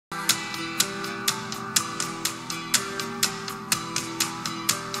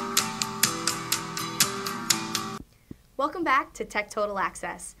Welcome back to Tech Total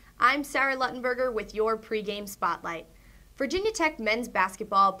Access. I'm Sarah Luttenberger with your pregame spotlight. Virginia Tech men's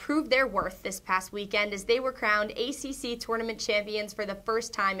basketball proved their worth this past weekend as they were crowned ACC tournament champions for the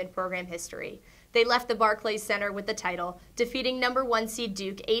first time in program history. They left the Barclays Center with the title, defeating number 1 seed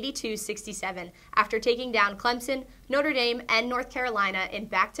Duke 82-67 after taking down Clemson, Notre Dame, and North Carolina in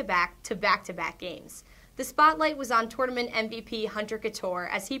back-to-back games. The spotlight was on tournament MVP Hunter Couture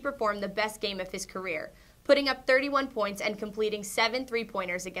as he performed the best game of his career, putting up 31 points and completing 7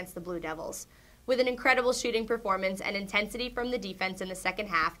 three-pointers against the Blue Devils. With an incredible shooting performance and intensity from the defense in the second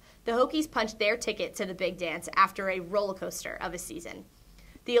half, the Hokies punched their ticket to the big dance after a roller coaster of a season.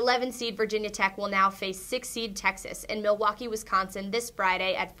 The 11-seed Virginia Tech will now face 6-seed Texas in Milwaukee, Wisconsin this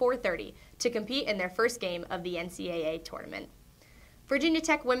Friday at 4:30 to compete in their first game of the NCAA tournament. Virginia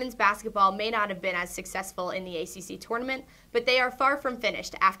Tech women's basketball may not have been as successful in the ACC tournament, but they are far from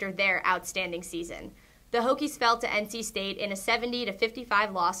finished after their outstanding season. The Hokies fell to NC State in a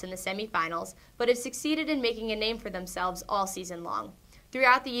 70-55 loss in the semifinals, but have succeeded in making a name for themselves all season long.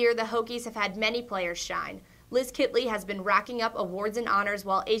 Throughout the year, the Hokies have had many players shine. Liz Kitley has been racking up awards and honors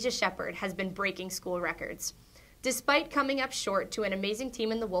while Asia Shepard has been breaking school records. Despite coming up short to an amazing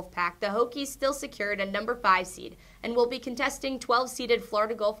team in the Wolfpack, the Hokies still secured a number 5 seed and will be contesting 12-seeded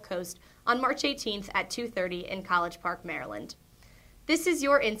Florida Gulf Coast on March 18th at 2:30 in College Park, Maryland. This is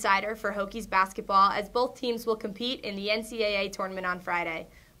your insider for Hokies basketball as both teams will compete in the NCAA tournament on Friday.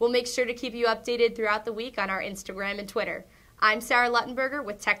 We'll make sure to keep you updated throughout the week on our Instagram and Twitter. I'm Sarah Luttenberger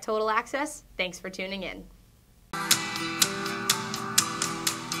with Tech Total Access. Thanks for tuning in.